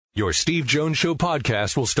Your Steve Jones Show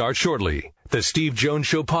podcast will start shortly. The Steve Jones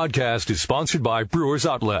Show podcast is sponsored by Brewers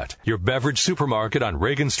Outlet, your beverage supermarket on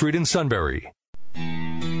Reagan Street in Sunbury.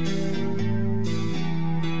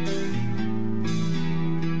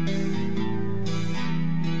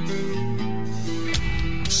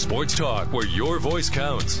 Sports talk where your voice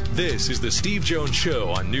counts. This is the Steve Jones Show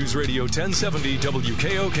on News Radio 1070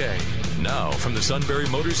 WKOK. Now from the Sunbury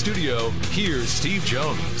Motor Studio, here's Steve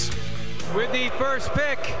Jones. With the first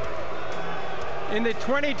pick in the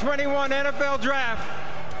 2021 NFL Draft,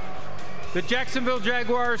 the Jacksonville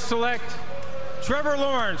Jaguars select Trevor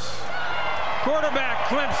Lawrence, quarterback,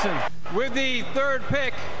 Clemson. With the third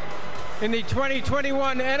pick in the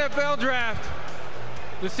 2021 NFL Draft,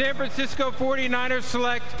 the San Francisco 49ers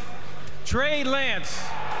select Trey Lance,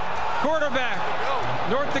 quarterback,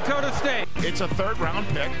 North Dakota State. It's a third-round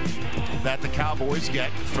pick that the Cowboys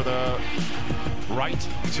get for the right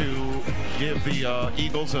to give the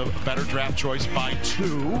Eagles a better draft choice by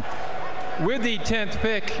 2. With the 10th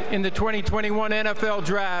pick in the 2021 NFL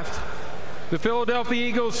Draft, the Philadelphia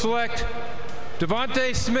Eagles select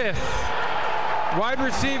Devontae Smith, wide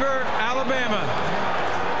receiver,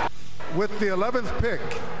 Alabama. With the 11th pick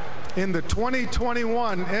in the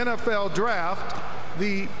 2021 NFL Draft,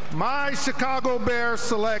 my Chicago Bears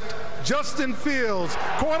select Justin Fields,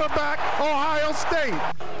 quarterback, Ohio State.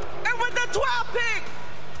 And with the 12th pick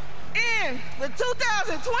in the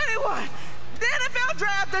 2021 NFL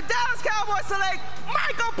Draft, the Dallas Cowboys select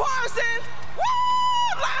Michael Parsons,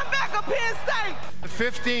 linebacker, Penn State. The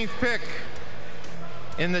 15th pick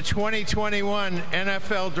in the 2021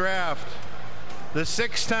 NFL Draft, the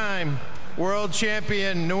 6-time world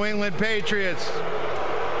champion New England Patriots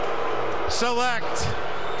select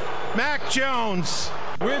Mac Jones.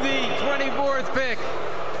 With the 24th pick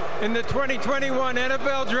in the 2021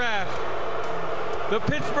 NFL Draft, the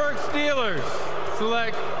Pittsburgh Steelers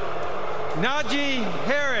select Najee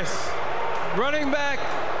Harris, running back,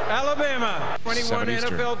 Alabama. 21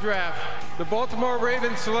 NFL Draft, the Baltimore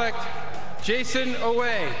Ravens select Jason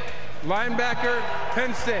Oweh, linebacker,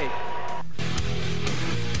 Penn State.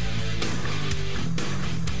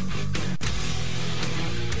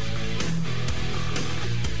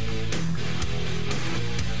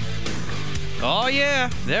 Oh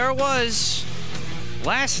yeah, there it was.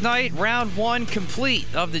 Last night, round 1 complete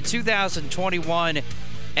of the 2021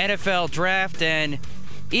 NFL Draft, and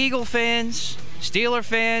Eagle fans, Steeler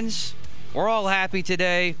fans, we're all happy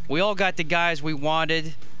today. We all got the guys we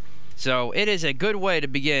wanted. So it is a good way to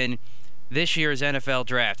begin this year's NFL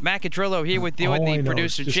Draft. Matt Cadrillo here with you in the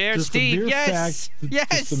producer chair. Steve, yes,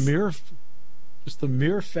 yes. Just the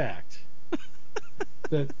mere fact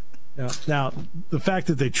that now the fact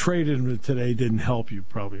that they traded him today didn't help you.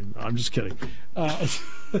 Probably. I'm just kidding.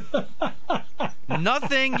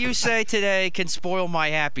 Nothing you say today can spoil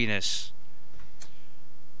my happiness.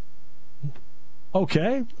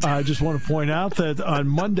 Okay, I just want to point out that on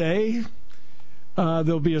Monday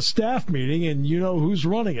there'll be a staff meeting, and you know who's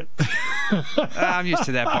running it. I'm used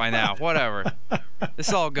to that by now. Whatever.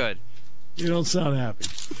 It's all good. You don't sound happy.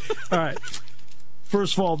 All right.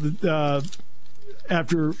 First of all,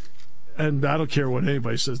 after, and I don't care what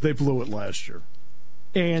anybody says, they blew it last year.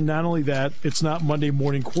 And not only that, it's not Monday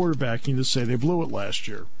morning quarterbacking to say they blew it last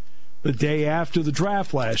year. The day after the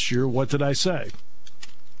draft last year, what did I say?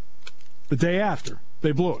 The day after,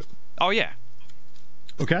 they blew it. Oh, yeah.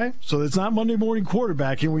 Okay? So it's not Monday morning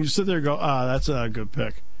quarterbacking when you sit there and go, that's a good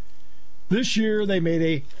pick. This year, they made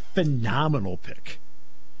a phenomenal pick.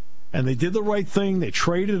 And they did the right thing. They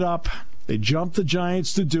traded up. They jumped the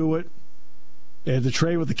Giants to do it. They had to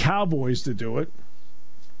trade with the Cowboys to do it.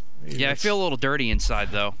 I feel a little dirty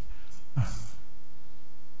inside, though.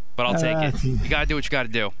 But I'll take it. You got to do what you got to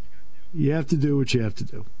do. You have to do what you have to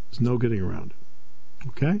do. There's no getting around it.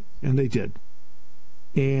 Okay? And they did.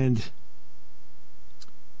 And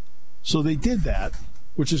so they did that,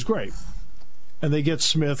 which is great. And they get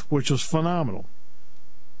Smith, which was phenomenal.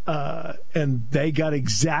 And they got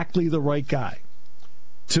exactly the right guy.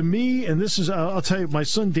 To me, and this is, I'll tell you, my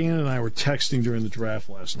son Dan and I were texting during the draft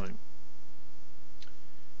last night.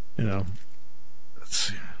 You know, let's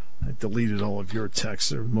see. I deleted all of your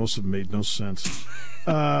texts. Most of them made no sense.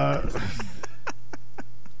 But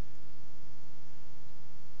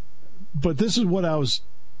this is what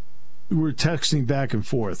we were texting back and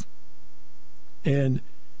forth. And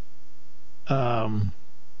I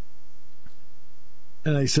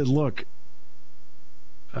said, look,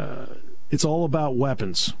 it's all about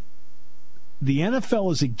weapons. The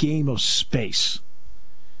NFL is a game of space.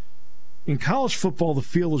 In college football, the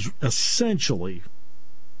field is essentially,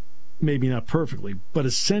 maybe not perfectly, but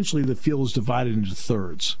essentially the field is divided into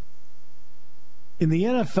thirds. In the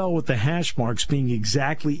NFL, with the hash marks being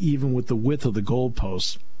exactly even with the width of the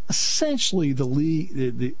goalposts, essentially the league,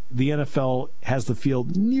 the NFL has the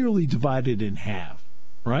field nearly divided in half,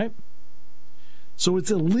 right? So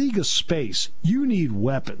it's a league of space. You need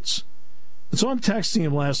weapons. And so I'm texting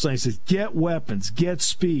him last night. I said, get weapons, get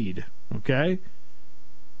speed, okay?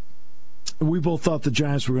 And we both thought the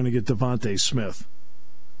Giants were going to get Devontae Smith.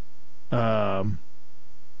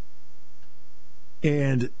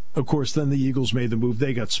 And, of course, then the Eagles made the move.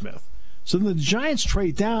 They got Smith. So then the Giants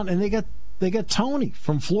trade down, and they got Tony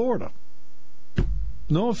from Florida.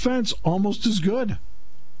 No offense, almost as good.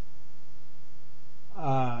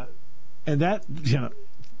 And that,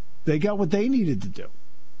 they got what they needed to do.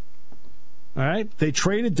 All right? They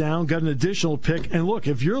traded down, got an additional pick. And look,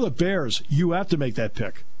 if you're the Bears, you have to make that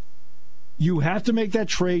pick. You have to make that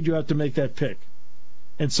trade. You have to make that pick.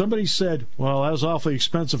 And somebody said, well, that was awfully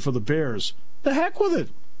expensive for the Bears. The heck with it.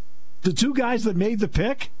 The two guys that made the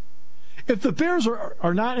pick, if the Bears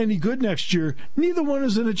are not any good next year, neither one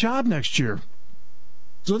is in a job next year.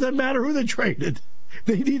 So it doesn't matter who they traded.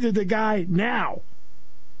 They needed the guy now.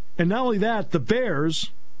 And not only that, the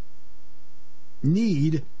Bears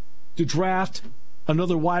need to draft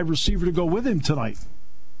another wide receiver to go with him tonight.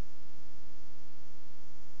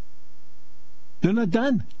 They're not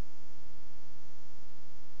done.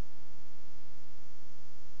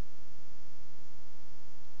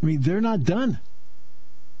 I mean, they're not done.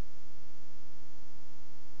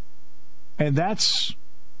 And that's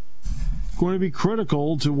going to be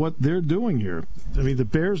critical to what they're doing here. I mean, the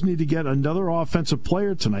Bears need to get another offensive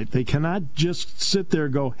player tonight. They cannot just sit there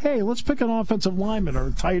and go, hey, let's pick an offensive lineman or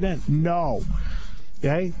a tight end. No.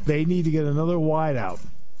 Okay? They need to get another wideout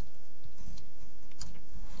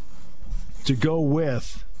to go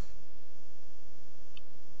with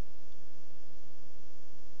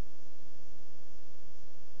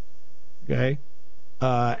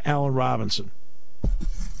Allen Robinson.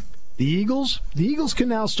 The Eagles can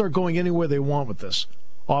now start going anywhere they want with this.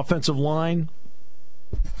 Offensive line,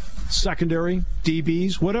 secondary,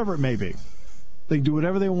 DBs, whatever it may be. They can do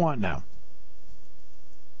whatever they want now.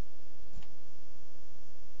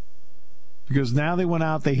 Because now they went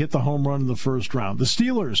out, they hit the home run in the first round. The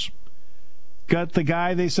Steelers got the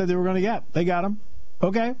guy they said they were going to get. They got him.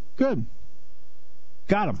 Okay, good.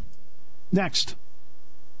 Got him. Next.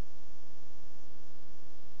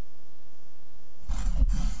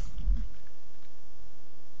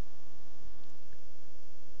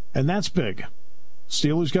 And that's big.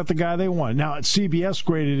 Steelers got the guy they want. Now, CBS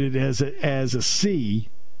graded it as a C.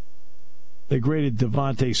 They graded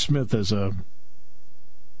Devontae Smith as a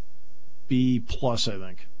B+, I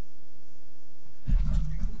think.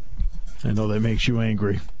 I know that makes you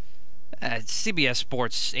angry. CBS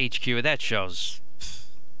Sports HQ, that shows.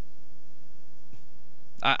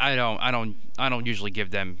 I don't usually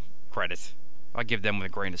give them credit. I give them with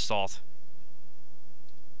a grain of salt.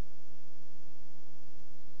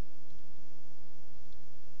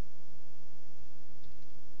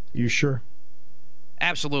 You sure?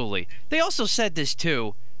 Absolutely. They also said this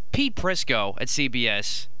too. Pete Prisco at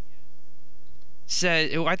CBS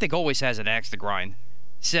said, who I think always has an axe to grind,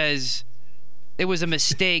 says it was a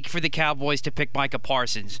mistake for the Cowboys to pick Micah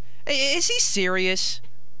Parsons. Is he serious?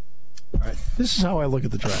 All right. This is how I look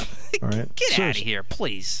at the draft. All right. Get out of here,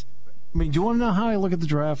 please. I mean, do you want to know how I look at the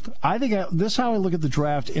draft? I think this is how I look at the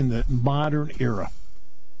draft in the modern era.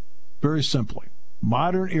 Very simply.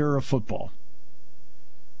 Modern era football.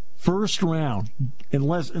 First round,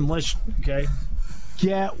 unless okay,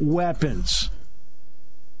 get weapons.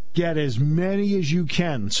 Get as many as you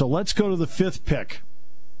can. So let's go to the 5th pick.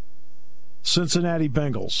 Cincinnati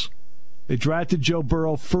Bengals. They drafted Joe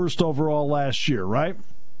Burrow first overall last year, right?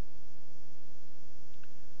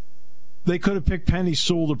 They could have picked Penny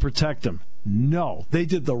Sewell to protect him. No, they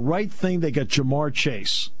did the right thing. They got Jamar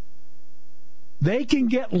Chase. They can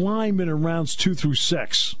get linemen in rounds 2 through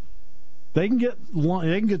 6. They can get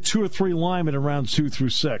 2 or 3 linemen in rounds 2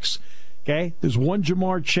 through 6. Okay, there's one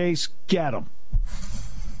Jamar Chase. Get him.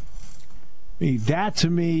 I mean, that to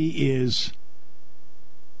me is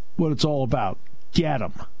what it's all about. Get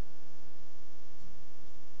him.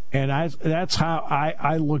 And that's how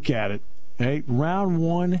I look at it. Okay, round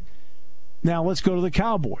 1. Now let's go to the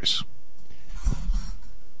Cowboys.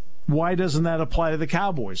 Why doesn't that apply to the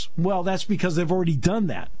Cowboys? Well, that's because they've already done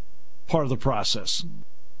that part of the process.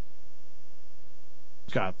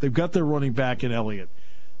 They've got their running back in Elliott.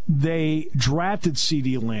 They drafted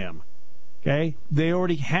CeeDee Lamb. Okay? They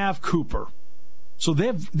already have Cooper. So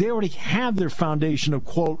they already have their foundation of,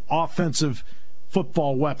 quote, offensive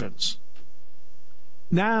football weapons.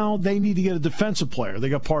 Now they need to get a defensive player. They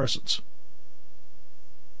got Parsons.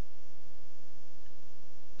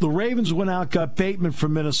 The Ravens went out, got Bateman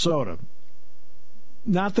from Minnesota.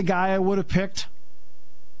 Not the guy I would have picked.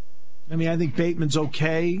 I mean, I think Bateman's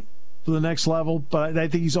okay for the next level, but I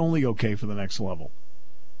think he's only okay for the next level.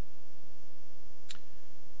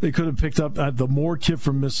 They could have picked up the Moore kid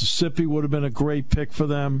from Mississippi, would have been a great pick for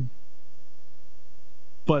them.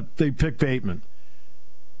 But they picked Bateman.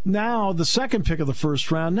 Now, the second pick of the first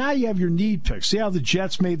round, now you have your need pick. See how the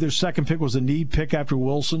Jets made their second pick was a need pick after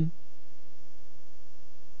Wilson?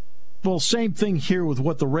 Well, same thing here with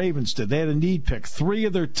what the Ravens did. They had a need pick. 3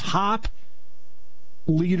 of their top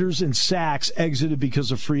leaders in sacks exited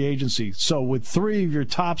because of free agency. So with 3 of your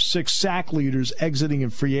top 6 sack leaders exiting in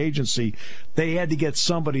free agency, they had to get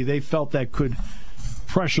somebody they felt that could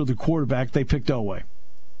pressure the quarterback. They picked Elway.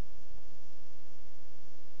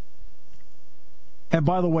 And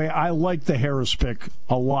by the way, I like the Harris pick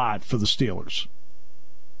a lot for the Steelers.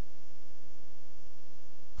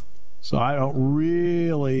 So I don't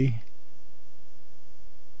really...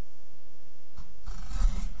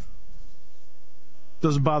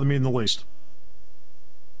 Doesn't bother me in the least.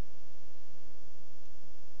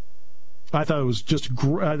 I thought it was just it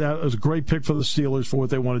was a great pick for the Steelers for what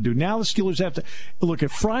they want to do. Now the Steelers have to look.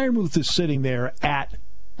 If Friermuth is sitting there at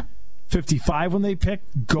 55 when they pick,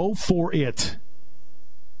 go for it,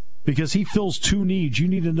 because he fills 2 needs. You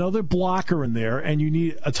need another blocker in there, and you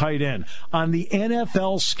need a tight end on the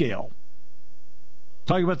NFL scale.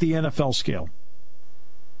 Talking about the NFL scale,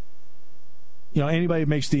 you know, anybody who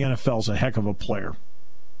makes the NFL is a heck of a player.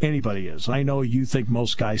 Anybody is. I know you think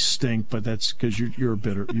most guys stink, but that's because you're a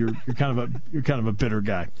bitter. You're kind of a bitter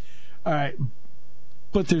guy. All right,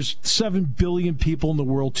 but there's 7 billion people in the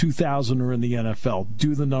world. 2,000 are in the NFL.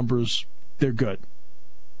 Do the numbers; they're good.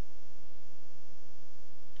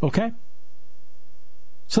 Okay,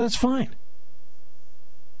 so that's fine.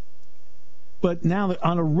 But now,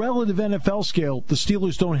 on a relative NFL scale, the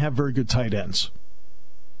Steelers don't have very good tight ends.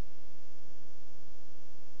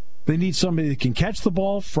 They need somebody that can catch the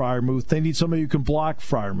ball, Friermuth. They need somebody who can block,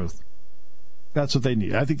 Friermuth. That's what they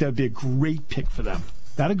need. I think that would be a great pick for them.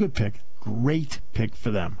 Not a good pick. Great pick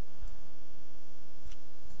for them.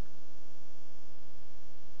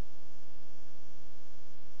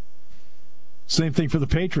 Same thing for the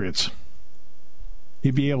Patriots.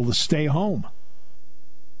 He'd be able to stay home.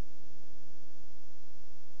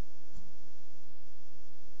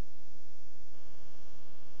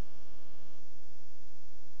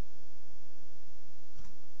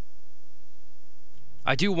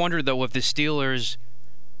 I do wonder, though, if the Steelers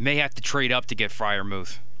may have to trade up to get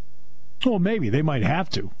Friermuth. Well, maybe. They might have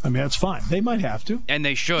to. I mean, that's fine. They might have to. And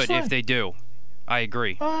they should if they do. I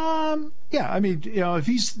agree. Yeah, I mean, you know, if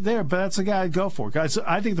he's there, but that's the guy I'd go for. Guys,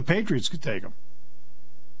 I think the Patriots could take him.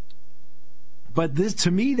 But this,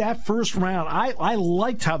 to me, that first round, I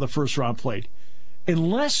liked how the first round played.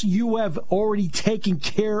 Unless you have already taken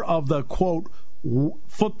care of the, quote,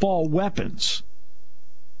 football weapons.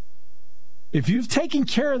 If you've taken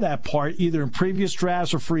care of that part, either in previous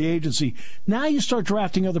drafts or free agency, now you start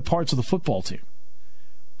drafting other parts of the football team.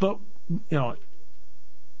 But,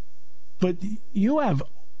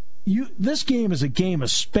 this game is a game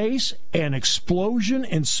of space and explosion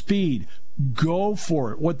and speed. Go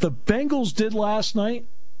for it. What the Bengals did last night,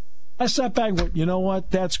 I sat back and went, you know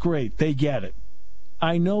what? That's great. They get it.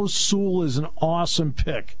 I know Sewell is an awesome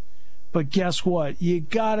pick, but guess what? You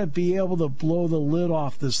got to be able to blow the lid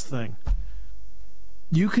off this thing.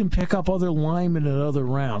 You can pick up other linemen in other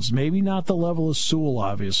rounds. Maybe not the level of Sewell,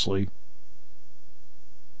 obviously.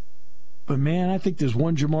 But, man, I think there's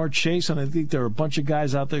one Jamar Chase, and I think there are a bunch of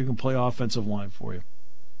guys out there who can play offensive line for you.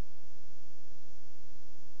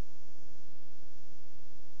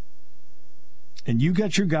 And you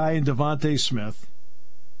got your guy in Devontae Smith.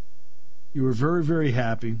 You were very, very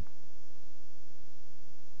happy.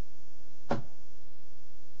 I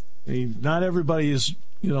mean, not everybody is,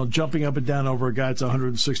 jumping up and down over a guy that's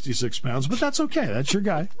 166 pounds, but that's okay. That's your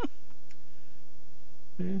guy.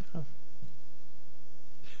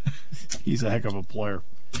 He's a heck of a player.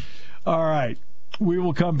 All right. We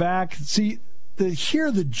will come back. See,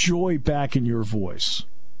 hear the joy back in your voice.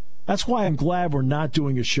 That's why I'm glad we're not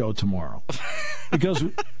doing a show tomorrow. Because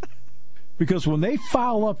when they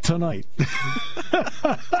foul up tonight,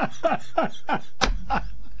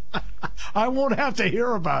 I won't have to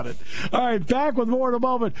hear about it. All right, back with more in a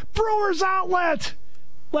moment. Brewers Outlet.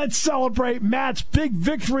 Let's celebrate Matt's big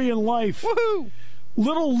victory in life. Woohoo!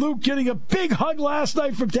 Little Luke getting a big hug last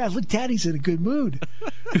night from Dad. Look, Daddy's in a good mood.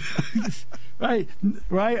 Right.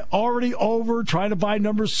 Already over, trying to buy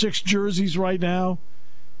number 6 jerseys right now.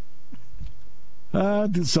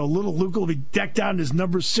 So little Luke will be decked out in his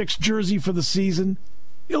number 6 jersey for the season.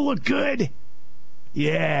 He'll look good.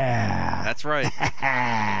 Yeah. That's right.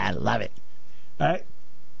 Love it. All right.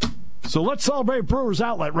 So let's celebrate Brewers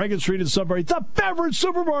Outlet, Reagan Street in Sudbury, the beverage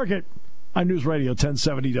supermarket on News Radio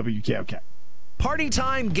 1070 WKOK. Party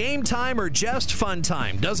time, game time, or just fun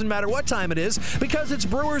time. Doesn't matter what time it is because it's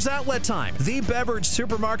Brewers Outlet time. The beverage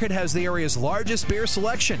supermarket has the area's largest beer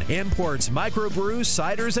selection. Imports, microbrews,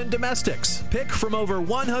 ciders, and domestics. Pick from over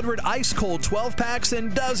 100 ice-cold 12-packs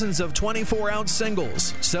and dozens of 24-ounce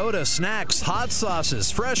singles. Soda, snacks, hot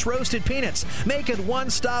sauces, fresh roasted peanuts. Make it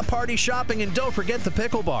one-stop party shopping, and don't forget the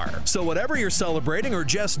pickle bar. So whatever you're celebrating or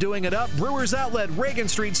just doing it up, Brewers Outlet, Reagan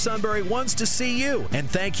Street, Sunbury wants to see you. And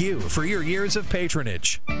thank you for your years of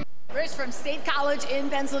patronage. Rich, from State College in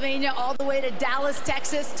Pennsylvania all the way to Dallas,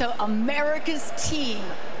 Texas, to America's team.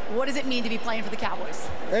 What does it mean to be playing for the Cowboys?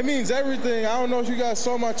 It means everything. I don't know if you guys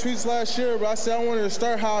saw my tweets last year, but I said I wanted to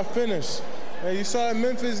start how I finished. And you saw that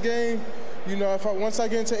Memphis game. You know, once I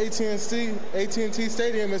get into AT&T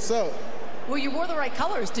Stadium, it's up. Well, you wore the right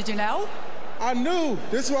colors. Did you know? I knew.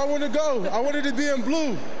 This is where I wanted to go. I wanted to be in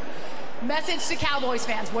blue. Message to Cowboys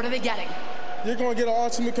fans. What are they getting? You're going to get an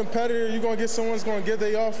ultimate competitor. You're going to get someone who's going to give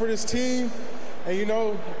their all for this team. And, you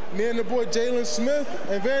know, me and the boy Jalen Smith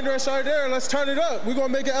and Van Der Esch are there. Let's turn it up. We're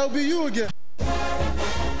going to make it LBU again.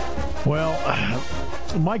 Well,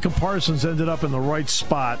 Micah Parsons ended up in the right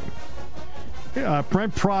spot.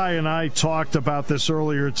 Brent Pry and I talked about this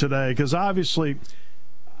earlier today because obviously,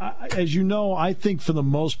 as you know, I think for the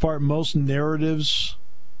most part, most narratives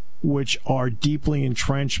which are deeply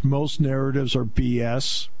entrenched, most narratives are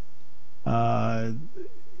BS. I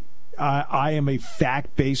am a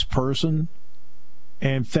fact-based person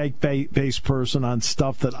and fact-based person on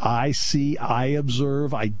stuff that I see, I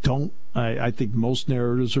observe. I think most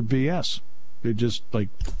narratives are BS. They're just like,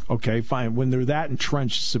 okay, fine. When they're that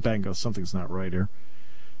entrenched, sit back and go, something's not right here.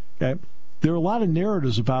 Okay? There are a lot of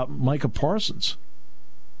narratives about Micah Parsons.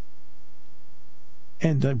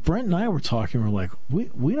 And Brent and I were talking, we're like,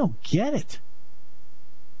 we don't get it.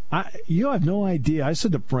 You have no idea. I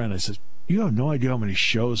said to Brent, I said, you have no idea how many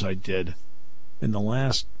shows I did in the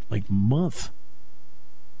last month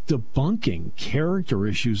debunking character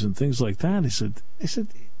issues and things like that. I said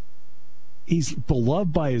he's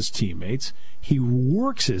beloved by his teammates. He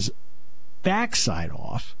works his backside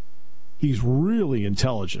off. He's really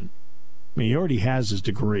intelligent. I mean, he already has his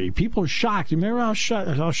degree. People are shocked. You remember how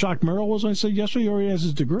shocked Merrill was when I said yesterday he already has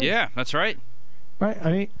his degree? Yeah, that's right. Right?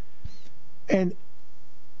 I mean, and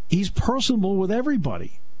he's personable with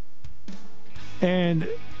everybody. And,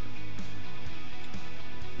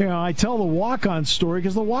 you know, I tell the walk-on story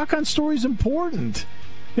because the walk-on story is important.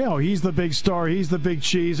 You know, he's the big star. He's the big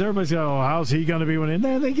cheese. Everybody's going, oh, how's he going to be when in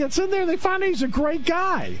there? They get in there and they find out he's a great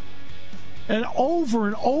guy. And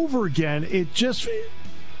over again, it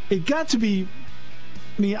got to be,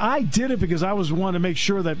 I mean, I did it because I was wanting to make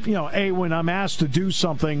sure that, you know, when I'm asked to do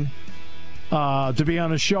something, to be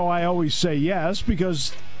on a show, I always say yes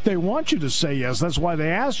because they want you to say yes. That's why they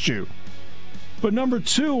asked you. But number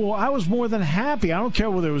two, I was more than happy. I don't care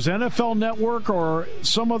whether it was NFL Network or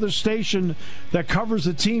some other station that covers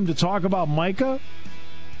the team to talk about Micah,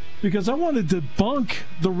 because I wanted to debunk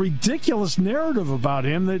the ridiculous narrative about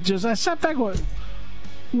him that just, I sat back and went,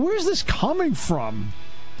 where's this coming from?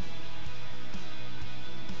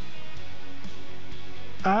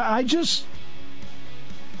 I just,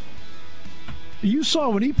 you saw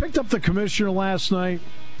when he picked up the commissioner last night,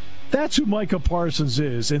 that's who Micah Parsons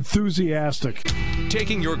is, enthusiastic.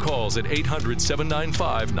 Taking your calls at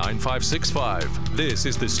 800-795-9565. This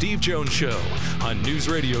is the Steve Jones Show on News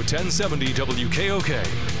Radio 1070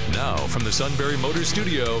 WKOK. Now from the Sunbury Motor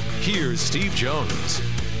Studio, here's Steve Jones.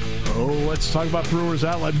 Oh, let's talk about Brewers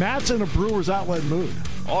Outlet. Matt's in a Brewers Outlet mood.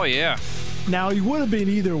 Oh, yeah. Now, he would have been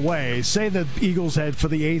either way. Say the Eagles had, for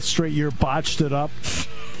the 8th straight year, botched it up.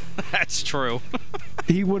 That's true.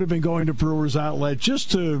 He would have been going to Brewers Outlet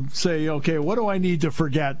just to say, okay, what do I need to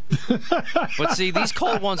forget? But see, these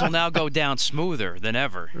cold ones will now go down smoother than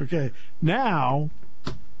ever. Okay. Now,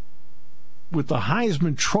 with the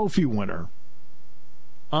Heisman Trophy winner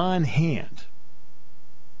on hand,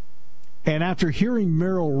 and after hearing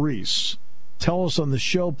Merrill Reese tell us on the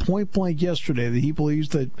show point blank yesterday that he believes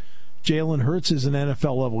that Jalen Hurts is an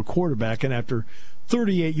NFL-level quarterback, and after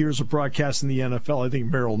 38 years of broadcasting the NFL, I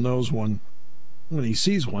think Merrill knows one when he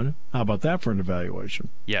sees one. How about that for an evaluation?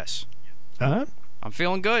 Yes. Huh? I'm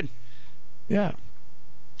feeling good. Yeah.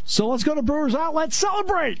 So let's go to Brewers Outlet.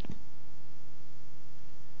 Celebrate!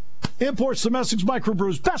 Imports, domestics,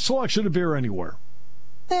 microbrews, best selection of beer anywhere.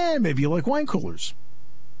 Maybe you like wine coolers.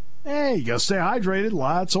 You got to stay hydrated.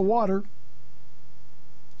 Lots of water.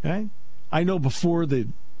 Okay? I know before the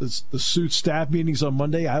the suit staff meetings on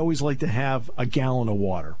Monday, I always like to have a gallon of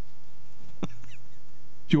water. Do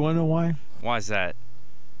you want to know why? Why is that?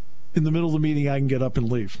 In the middle of the meeting, I can get up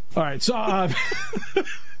and leave. All right, so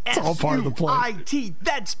it's all part of the plan. S-U-I-T,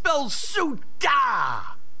 that spells suit-da!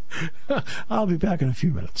 I'll be back in a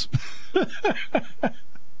few minutes.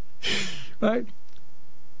 Right?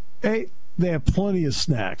 Hey, they have plenty of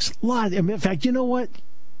snacks. In fact, you know what?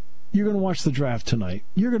 You're going to watch the draft tonight.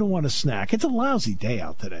 You're going to want a snack. It's a lousy day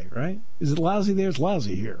out today, right? Is it lousy there? It's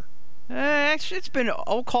lousy here. Actually, it's been,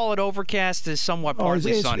 I'll call it overcast, is somewhat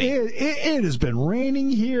partly sunny. It has been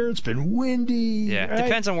raining here. It's been windy. Yeah, right?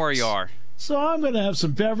 Depends on where you are. So I'm going to have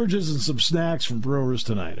some beverages and some snacks from Brewers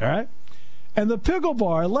tonight, all right? And the Pickle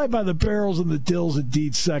Bar, led by the Barrels and the Dills,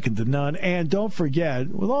 indeed second to none. And don't forget,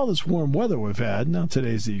 with all this warm weather we've had, now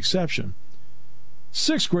today's the exception,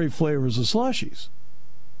 6 great flavors of slushies.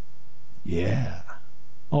 Yeah.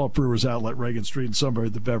 All at Brewers Outlet, Reagan Street in Sunbury,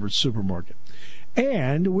 the Beverage Supermarket.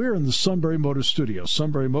 And we're in the Sunbury Motors studio.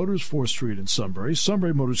 Sunbury Motors, 4th Street in Sunbury.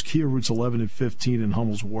 Sunbury Motors, Kia routes 11 and 15 in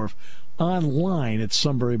Hummel's Wharf. Online at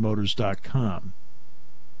sunburymotors.com.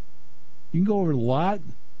 You can go over to the lot,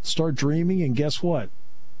 start dreaming, and guess what?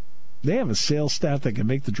 They have a sales staff that can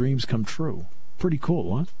make the dreams come true. Pretty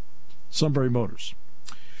cool, huh? Sunbury Motors.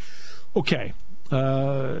 Okay.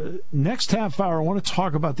 Next half hour, I want to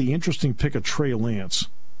talk about the interesting pick of Trey Lance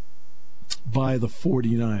by the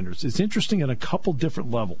 49ers. It's interesting at a couple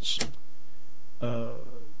different levels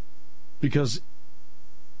because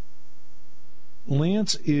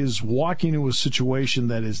Lance is walking into a situation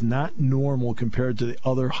that is not normal compared to the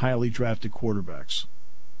other highly drafted quarterbacks.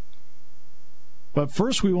 But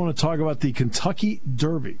first, we want to talk about the Kentucky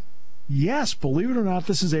Derby. Yes, believe it or not,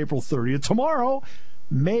 this is April 30th. Tomorrow,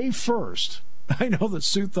 May 1st. I know that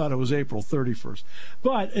Sue thought it was April 31st,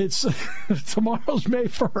 but it's tomorrow's May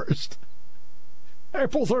 1st.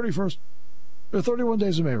 April 31st. There are 31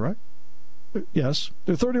 days in May, right? Yes.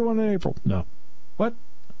 There are 31 in April. No. What?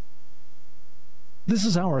 This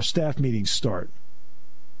is how our staff meetings start.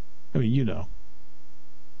 I mean, you know.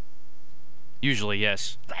 Usually,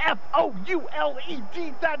 yes.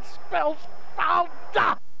 F-O-U-L-E-D, that spells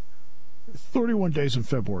founder. 31 days in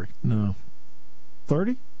February. No.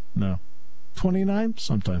 30? No. 29?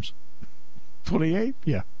 Sometimes. 28?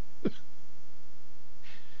 Yeah.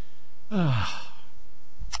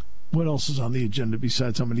 What else is on the agenda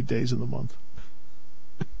besides how many days in the month?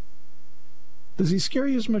 Does he scare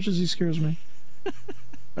you as much as he scares me? All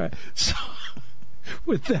right. So,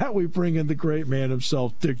 with that, we bring in the great man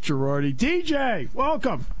himself, Dick Jerardi. DJ,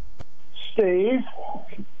 welcome. Steve.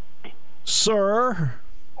 Sir.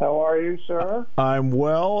 How are you, sir? I'm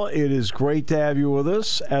well. It is great to have you with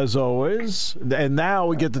us, as always. And now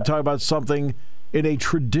we get to talk about something in a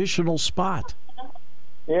traditional spot.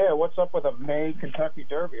 Yeah, what's up with a May Kentucky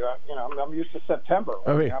Derby? I'm used to September.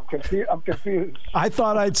 I'm confused. I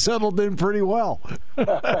thought I'd settled in pretty well.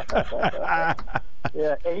 Yeah,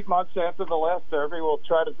 8 months after the last Derby, we'll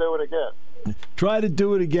try to do it again. Try to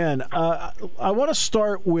do it again. I want to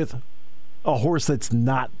start with a horse that's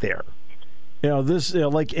not there.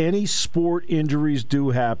 Like any sport, injuries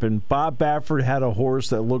do happen. Bob Baffert had a horse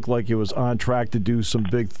that looked like it was on track to do some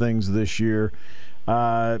big things this year,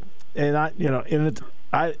 I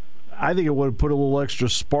think it would have put a little extra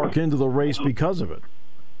spark into the race because of it.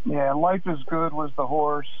 Yeah, Life is Good was the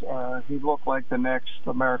horse. He looked like the next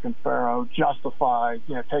American Pharaoh. Justified.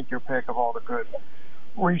 Take your pick of all the good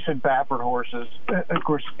recent Baffert horses. Of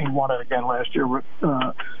course, he won it again last year with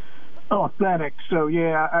Authentic. So,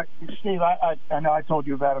 yeah, Steve, I know I told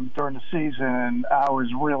you about him during the season, and I was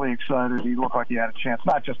really excited. He looked like he had a chance,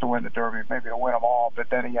 not just to win the Derby, maybe to win them all, but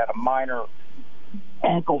then he had a minor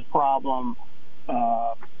ankle problem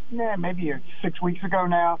maybe 6 weeks ago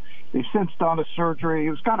now. They've since done a surgery. It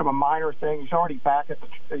was kind of a minor thing. He's already back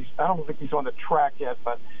I don't think he's on the track yet,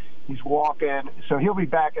 but he's walking. So he'll be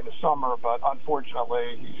back in the summer, but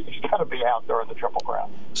unfortunately, he's got to be out there in the Triple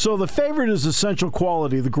Crown. So the favorite is Essential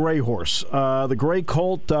Quality, the gray horse. The gray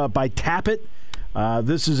colt by Tappet.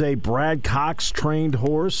 This is a Brad Cox-trained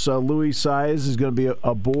horse. Louis Saez is going to be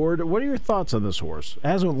aboard. What are your thoughts on this horse? It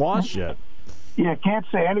hasn't lost yet. Yeah, can't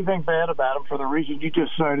say anything bad about him for the reason you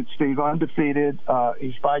just cited, Steve. Undefeated.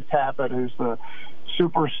 He's by Tappet, who's the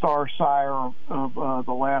superstar sire of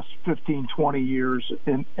the last 15, 20 years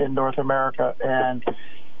in North America. And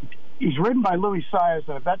he's ridden by Louis Saez,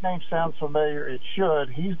 and if that name sounds familiar, it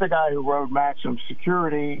should. He's the guy who rode Maximum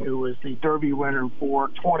Security, who was the Derby winner for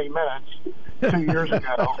 20 minutes 2 years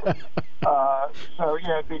ago. So,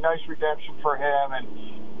 yeah, it'd be nice redemption for him.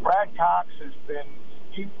 And Brad Cox has been...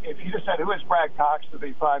 If you just said, who is Brad Cox to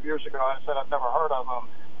me 5 years ago, I said I've never heard of him.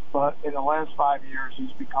 but in the last 5 years,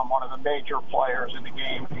 he's become one of the major players in the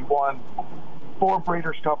game. He won 4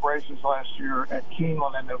 Breeders' Cup races last year at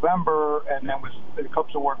Keeneland in November, and then was the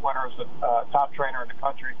Cubs Award winner as the top trainer in the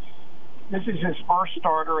country. This is his first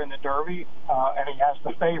starter in the Derby, and he has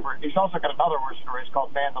the favorite. He's also got another horse in the race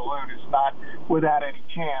called Mandaloon, who's not without any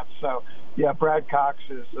chance. So, yeah, Brad Cox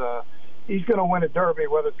is he's going to win a Derby.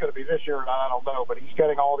 Whether it's going to be this year or not, I don't know. But he's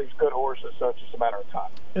getting all these good horses, so it's just a matter of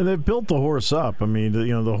time. And they've built the horse up. I mean,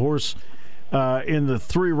 the horse in the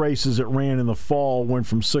 3 races it ran in the fall went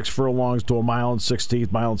from 6 furlongs to a mile and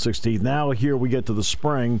 16th. Now here we get to the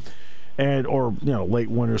spring. Late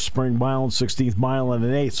winter, spring, mile and 16th, mile and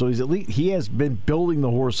an eighth. So he has been building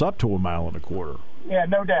the horse up to a mile and a quarter. Yeah,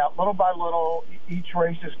 no doubt. Little by little, each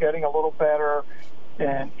race is getting a little better.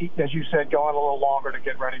 And as you said, going a little longer to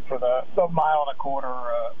get ready for the mile and a quarter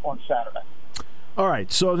on Saturday. All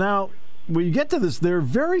right. So now when you get to this, there are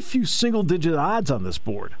very few single-digit odds on this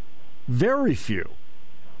board. Very few.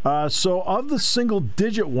 So of the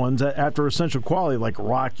single-digit ones after Essential Quality, like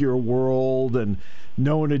Rock Your World and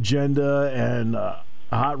Known Agenda and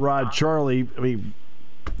Hot Rod Charlie, I mean,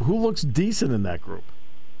 who looks decent in that group?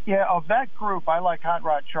 Yeah, of that group, I like Hot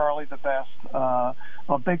Rod Charlie the best. I'm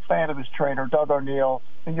a big fan of his trainer, Doug O'Neill.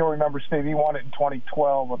 And you'll remember, Steve, he won it in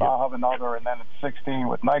 2012 with I'll Have Another, and then in 16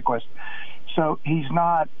 with Nyquist. So he's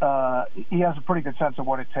not he has a pretty good sense of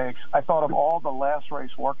what it takes. I thought of all the last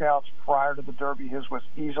race workouts prior to the Derby, his was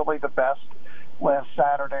easily the best last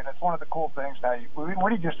Saturday. And it's one of the cool things now. We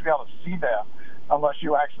didn't used to be able to see them unless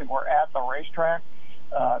you actually were at the racetrack.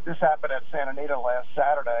 This happened at Santa Anita last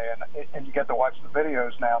Saturday, and you get to watch the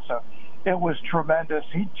videos now. So it was tremendous.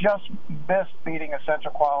 He just missed beating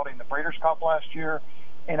Essential Quality in the Breeders' Cup last year,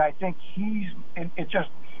 and I think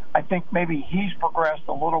I think maybe he's progressed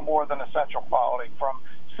a little more than Essential Quality from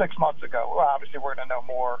 6 months ago. Well, obviously, we're going to know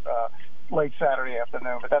more late Saturday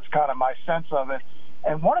afternoon, but that's kind of my sense of it.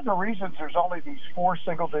 And one of the reasons there's only these 4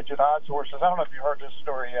 single-digit odds horses, I don't know if you heard this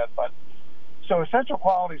story yet, but so Essential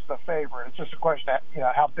Quality is the favorite. It's just a question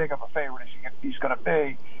of, how big of a favorite he's going to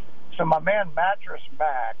be. So my man Mattress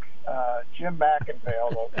Mac, Jim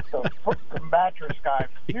McInvale, the mattress guy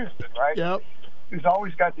from Houston, right? Yep. Who's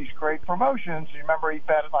always got these great promotions. You remember he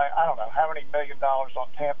bet I don't know how many $1 million on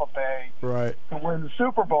Tampa Bay to win the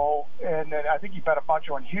Super Bowl, and then I think he bet a bunch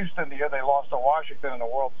on Houston the year they lost to Washington in the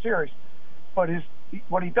World Series. But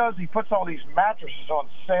what he does, he puts all these mattresses on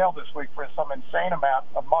sale this week for some insane amount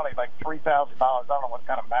of money, like $3,000. I don't know what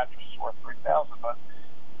kind of mattress is worth $3,000,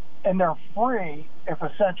 and they're free if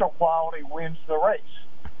Essential Quality wins the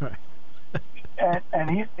race. and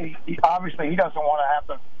he obviously he doesn't want to have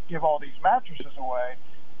to give all these mattresses away.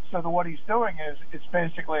 So what he's doing is it's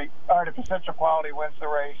basically, all right, if Essential Quality wins the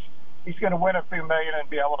race, he's going to win a few million and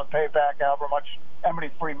be able to pay back how many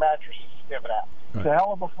free mattresses he's given out. It's a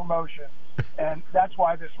hell of a promotion, and that's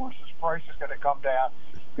why this horse's price is going to come down.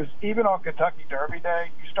 Because even on Kentucky Derby Day,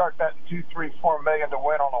 you start betting $2, $3, $4 million to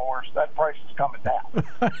win on a horse, that price is coming down.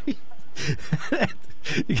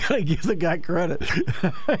 You got to give the guy credit.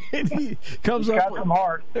 He's got some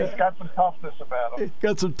heart. He's got some toughness about him.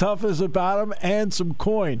 Got some toughness about him and some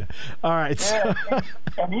coin. All right. Yeah,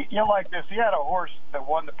 and you'll like this. He had a horse that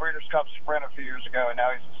won the Breeders' Cup Sprint a few years ago, and now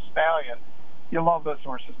he's a stallion. You love this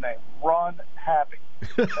horse's name, Run Happy.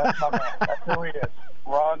 That's my man. That's who he is.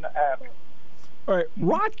 Run Happy. All right.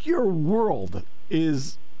 Rock Your World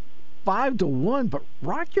is 5-1, but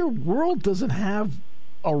Rock Your World doesn't have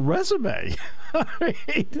a resume.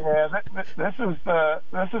 Yeah, this is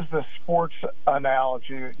the sports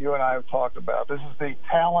analogy you and I have talked about. This is the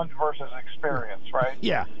talent versus experience, right?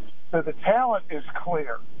 Yeah. So the talent is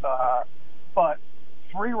clear, but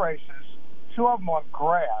 3 races, 2 of them on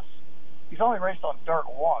grass. He's only raced on dirt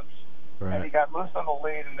once, and he got loose on the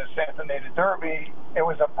lead in the Santa Anita Derby. It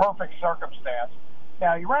was a perfect circumstance.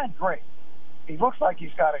 Now, he ran great. He looks like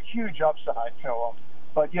he's got a huge upside to him.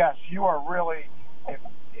 But, yes, you are really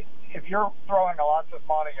if you're throwing lots of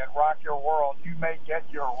money at Rock Your World, you may get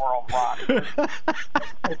your world rocked.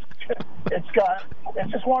 It's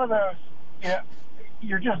just one of those,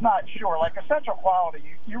 you're just not sure. Like Essential Quality,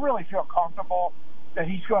 you really feel comfortable that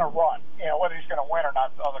he's going to run. Whether he's going to win or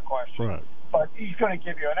not is the other question. Right. But he's going to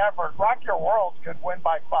give you an effort. Rock Your World could win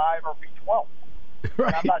by 5 or be 12.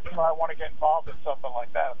 Right. I'm not sure I want to get involved in something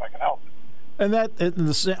like that if I can help it. And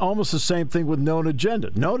almost the same thing with Known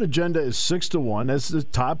Agenda. Known Agenda is 6-1. That's the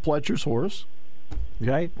Todd Pletcher's horse.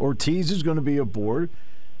 Okay, Ortiz is going to be aboard,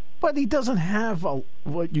 but he doesn't have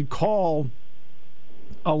what you call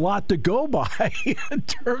a lot to go by in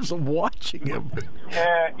terms of watching him.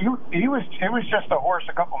 Yeah, he was just a horse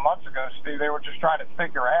a couple months ago, Steve. They were just trying to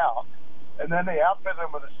figure out, and then they outfitted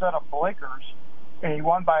him with a set of blinkers, and he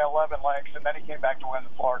won by 11 lengths, and then he came back to win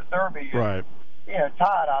the Florida Derby. Right. And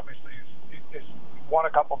Todd obviously is won a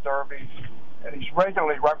couple derbies, and he's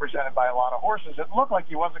regularly represented by a lot of horses. It looked like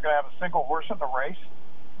he wasn't going to have a single horse in the race.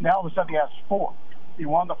 Now all of a sudden he has 4. He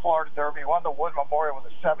won the Florida Derby. He won the Wood Memorial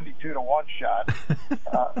with a 72-1 shot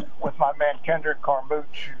with my man Kendrick Carmouche,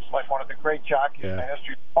 who's like one of the great jockeys in the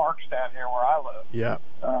history of parks down here where I live. Yeah.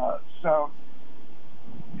 So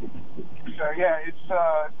yeah, it's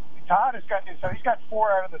Todd has got, so he's got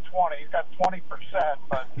 4 out of the 20. He's got 20%,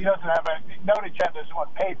 but he doesn't have no agendas on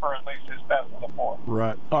paper, at least, his best of the 4.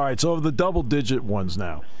 Right. All right. So the double-digit ones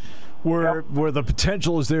now, where the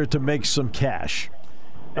potential is there to make some cash.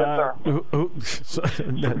 Yes, sir.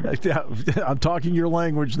 I'm talking your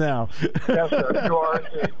language now. Yes, sir. You are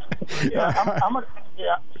indeed. Yeah,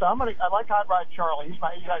 I like Hot Rod Charlie. He's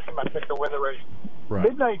actually my pick to win the race. Right.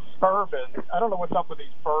 Midnight Bourbon. I don't know what's up with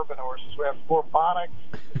these bourbon horses. We have Bourbonic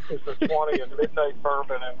is the 20 and Midnight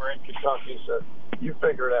Bourbon, and we're in Kentucky, so you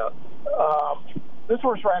figure it out. This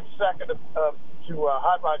horse ran second to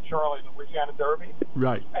Hot Rod Charlie in the Louisiana Derby.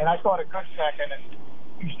 Right. And I thought a good second. And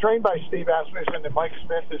he's trained by Steve Asmussen, and Mike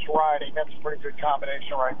Smith is riding. That's a pretty good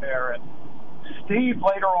combination right there. And Steve,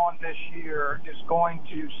 later on this year, is going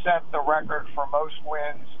to set the record for most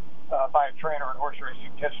wins by a trainer in horse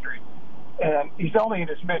racing history. And he's only in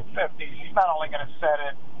his mid-50s. He's not only going to set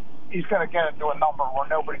it, he's going to get it to a number where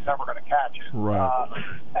nobody's ever going to catch it. Right.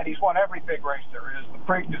 And he's won every big race there is. The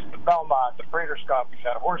Preakness, the Belmont, the Breeders' Cup. He's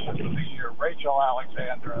had horses of the year, Rachel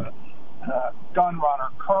Alexandra, Gun Runner,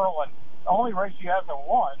 Curlin. The only race he hasn't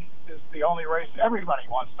won is the only race everybody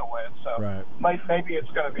wants to win. So maybe it's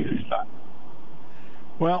going to be this time.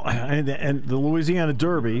 Well, and the Louisiana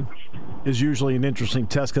Derby is usually an interesting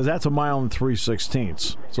test because that's 1 mile and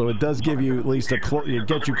 3/16. So it does give you at least it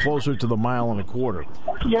gets you closer to the 1.25 miles.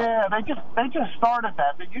 Yeah, they just started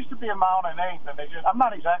that. It used to be 1.1 miles, and I'm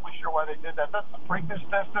not exactly sure why they did that. That's the Preakness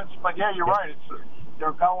distance, but yeah, you're right.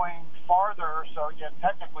 They're going farther, so yeah,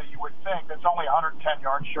 technically you would think it's only 110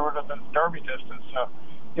 yards shorter than the Derby distance. So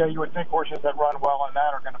yeah, you would think horses that run well in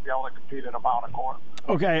that are going to be able to compete at 1.25 miles.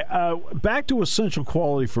 Okay, back to Essential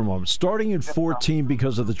Quality for a moment. Starting at 14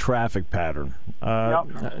 because of the traffic pattern.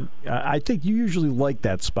 I think you usually like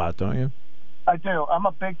that spot, don't you? I do. I'm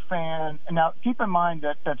a big fan. Now, keep in mind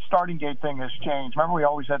that starting gate thing has changed. Remember, we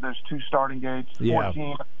always had those 2 starting gates,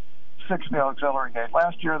 14, 6 in the auxiliary gate.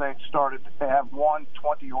 Last year, they have one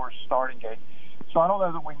 20-horse starting gate. So I don't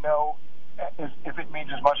know that we know if it means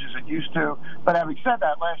as much as it used to. But having said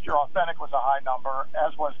that, last year, Authentic was a high number,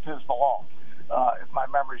 as was Tis the Law. If my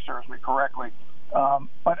memory serves me correctly.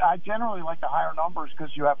 But I generally like the higher numbers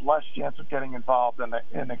because you have less chance of getting involved in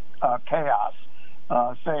the chaos,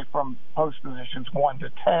 say from post positions 1 to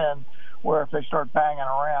 10, where if they start banging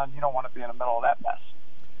around, you don't want to be in the middle of that mess.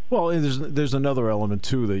 Well, there's another element,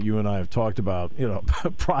 too, that you and I have talked about,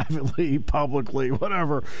 privately, publicly,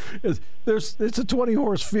 whatever. It's a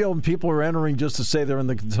 20-horse field, and people are entering just to say they're in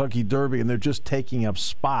the Kentucky Derby, and they're just taking up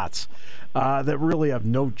spots that really have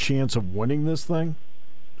no chance of winning this thing.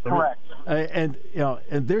 Correct. And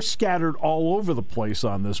they're scattered all over the place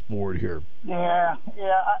on this board here. Yeah.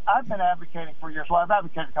 I've been advocating for years. Well, I've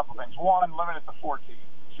advocated a couple of things. One, limit it to 14.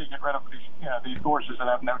 So you get rid of these horses that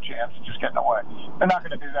have no chance of just getting away. They're not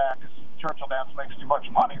going to do that because Churchill Downs makes too much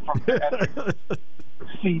money from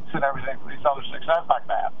seats and everything for these other 6. That's not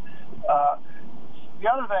going to happen. The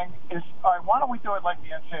other thing is, all right, why don't we do it like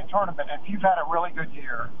the NCAA tournament? If you've had a really good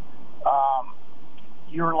year,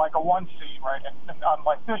 you're like a 1 seed, right? And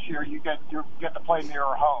unlike this year, you get to play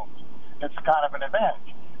nearer home. It's kind of an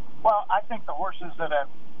advantage. Well, I think the horses that have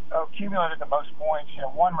accumulated the most points,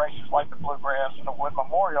 won races like the Bluegrass and the Wood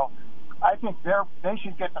Memorial, I think they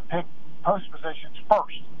should get to pick post positions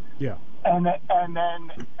first. Yeah. And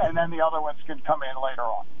then the other ones can come in later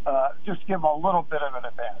on. Just give them a little bit of an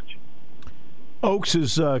advantage. Oaks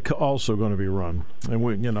is also going to be run, and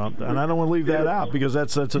and I don't want to leave that out because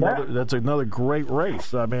that's another great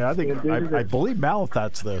race. I mean, I believe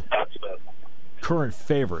Malathaat's the current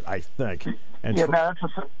favorite, I think. And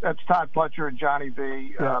that's Todd Pletcher and Johnny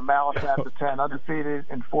V. Malathaat the 10, undefeated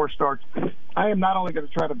in 4 starts. I am not only going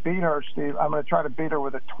to try to beat her, Steve. I'm going to try to beat her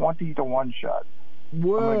with a 20-1 shot.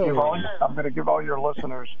 Whoa! I'm going to give all your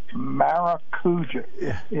listeners Maracuja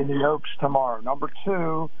in the Oaks tomorrow. Number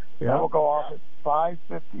 2, that will go off at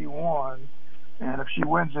 5:51. And if she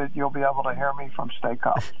wins it, you'll be able to hear me from State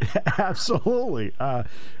College. Absolutely.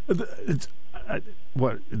 It's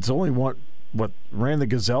only one. What ran the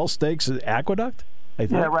Gazelle Stakes at Aqueduct? I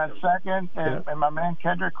think. Yeah, ran second, and my man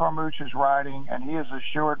Kendrick Carmouche is riding, and he has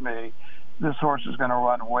assured me this horse is going to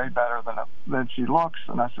run way better than she looks.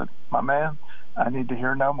 And I said, my man, I need to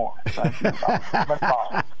hear no more. Thank you.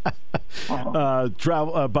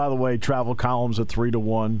 By the way, travel columns at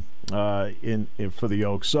 3-1 for the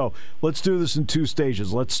Oaks. So let's do this in two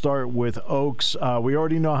stages. Let's start with Oaks. We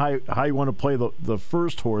already know how you want to play the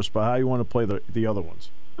first horse, but how you want to play the other ones.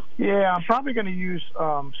 Yeah, I'm probably going to use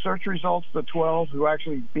search results, the 12, who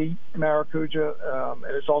actually beat Maracuja,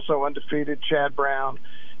 and it's also undefeated, Chad Brown,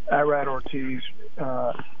 Irad Ortiz.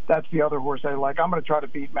 That's the other horse I like. I'm going to try to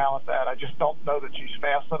beat Malathat. I just don't know that she's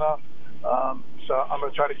fast enough, so I'm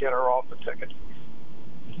going to try to get her off the ticket.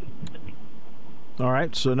 All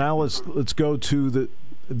right, so now let's go to the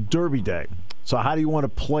Derby Day. So how do you want to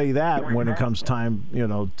play that when it comes time,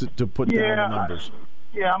 to put down the numbers?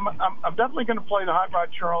 I'm definitely going to play the Hot Rod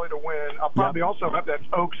Charlie to win. I'll probably also have that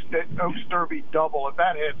Oaks Derby double. If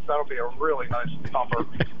that hits, that'll be a really nice number.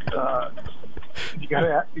 You got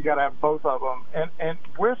to have both of them. And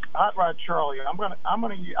with Hot Rod Charlie,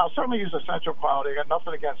 I'll certainly use Essential Quality. I got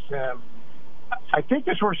nothing against him. I think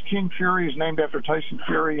this horse King Fury is named after Tyson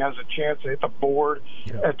Fury, has a chance to hit the board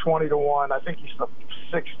at 20-1. I think he's the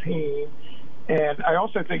 16. And I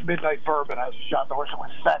also think Midnight Bourbon has a shot. The horse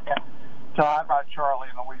went second to Hot Rod Charlie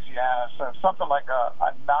in Louisiana. So something like a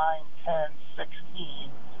 9, 10,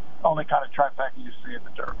 16, only kind of trifecta you see at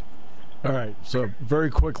the Derby. All right. So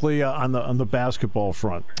very quickly on the basketball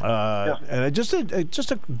front, and just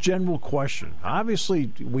a general question.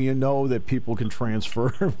 Obviously, we know that people can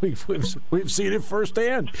transfer. We've seen it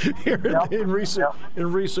firsthand here in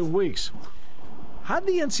recent weeks. How did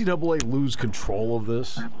the NCAA lose control of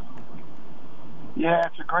this? Yeah,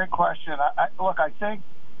 it's a great question. I think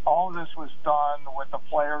all of this was done with the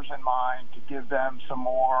players in mind to give them some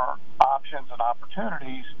more options and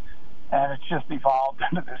opportunities. And it's just evolved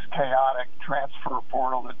into this chaotic transfer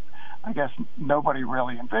portal that I guess nobody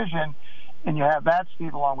really envisioned. And you have that,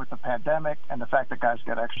 Steve, along with the pandemic and the fact that guys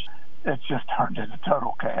get extra. It's just turned into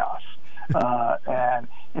total chaos. And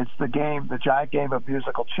it's the giant game of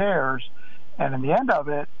musical chairs. And in the end of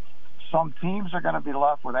it, some teams are going to be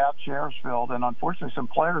left without chairs filled. And unfortunately, some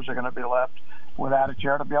players are going to be left without a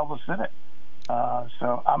chair to be able to sit it.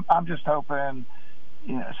 So I'm just hoping,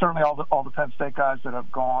 certainly all the Penn State guys that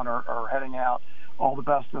have gone are heading out, all the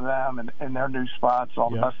best of them in their new spots, all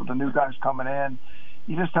the best of the new guys coming in.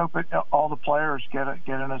 You just hope all the players get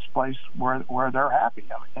in this place where they're happy.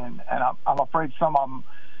 And I'm afraid some of them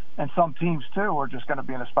and some teams too are just going to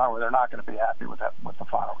be in a spot where they're not going to be happy with the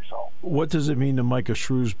final result. What does it mean to Micah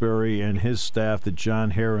Shrewsbury and his staff that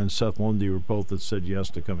John Hare and Seth Lundy were both that said yes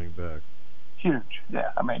to coming back? Huge.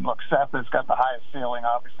 Yeah. I mean, look, Seth has got the highest ceiling,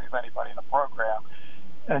 obviously, of anybody in the program.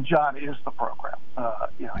 And John is the program.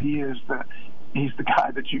 He's the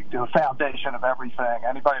guy the foundation of everything.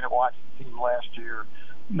 Anybody that watched the team last year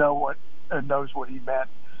knows what he meant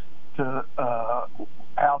to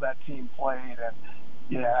how that team played.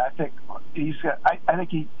 And I think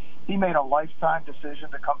he made a lifetime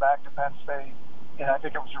decision to come back to Penn State, and I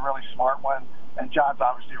think it was a really smart one. And John's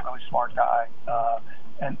obviously a really smart guy,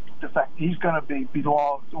 and the fact he's going to be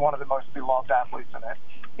beloved, one of the most beloved athletes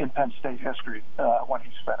in Penn State history when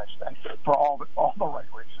he's finished, and for all the right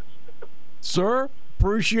reasons. Sir,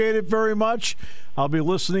 appreciate it very much. I'll be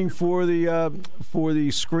listening for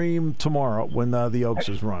the scream tomorrow when the Oaks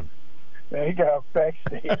is run. There you go. Thanks,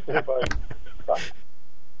 Steve. See you, buddy. Bye.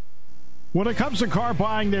 When it comes to car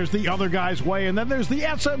buying, there's the other guy's way, and then there's the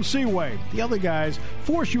SMC way. The other guys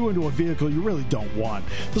force you into a vehicle you really don't want.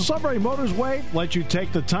 The Sunbury Motors way lets you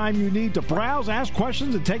take the time you need to browse, ask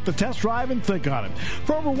questions, and take the test drive and think on it.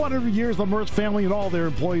 For over 100 years, the Mertz family and all their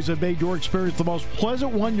employees have made your experience the most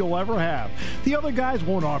pleasant one you'll ever have. The other guys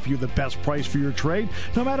won't offer you the best price for your trade,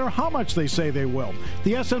 no matter how much they say they will.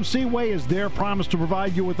 The SMC way is their promise to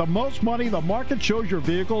provide you with the most money the market shows your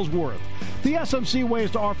vehicle is worth. The SMC way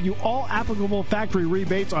is to offer you all applicable factory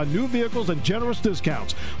rebates on new vehicles and generous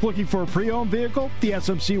discounts. Looking for a pre-owned vehicle? The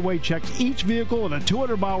SMC way checks each vehicle in a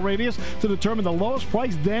 200-mile radius to determine the lowest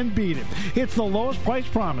price, then beat it. It's the lowest price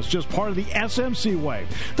promise, just part of the SMC way.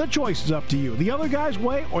 The choice is up to you. The other guy's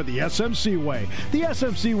way or the SMC way. The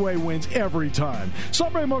SMC way wins every time.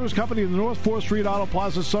 Sunbury Motors Company in the North 4th Street Auto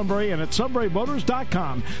Plaza, Sunbury, and at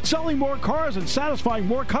sunburymotors.com. Selling more cars and satisfying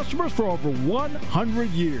more customers for over 100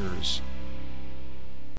 years.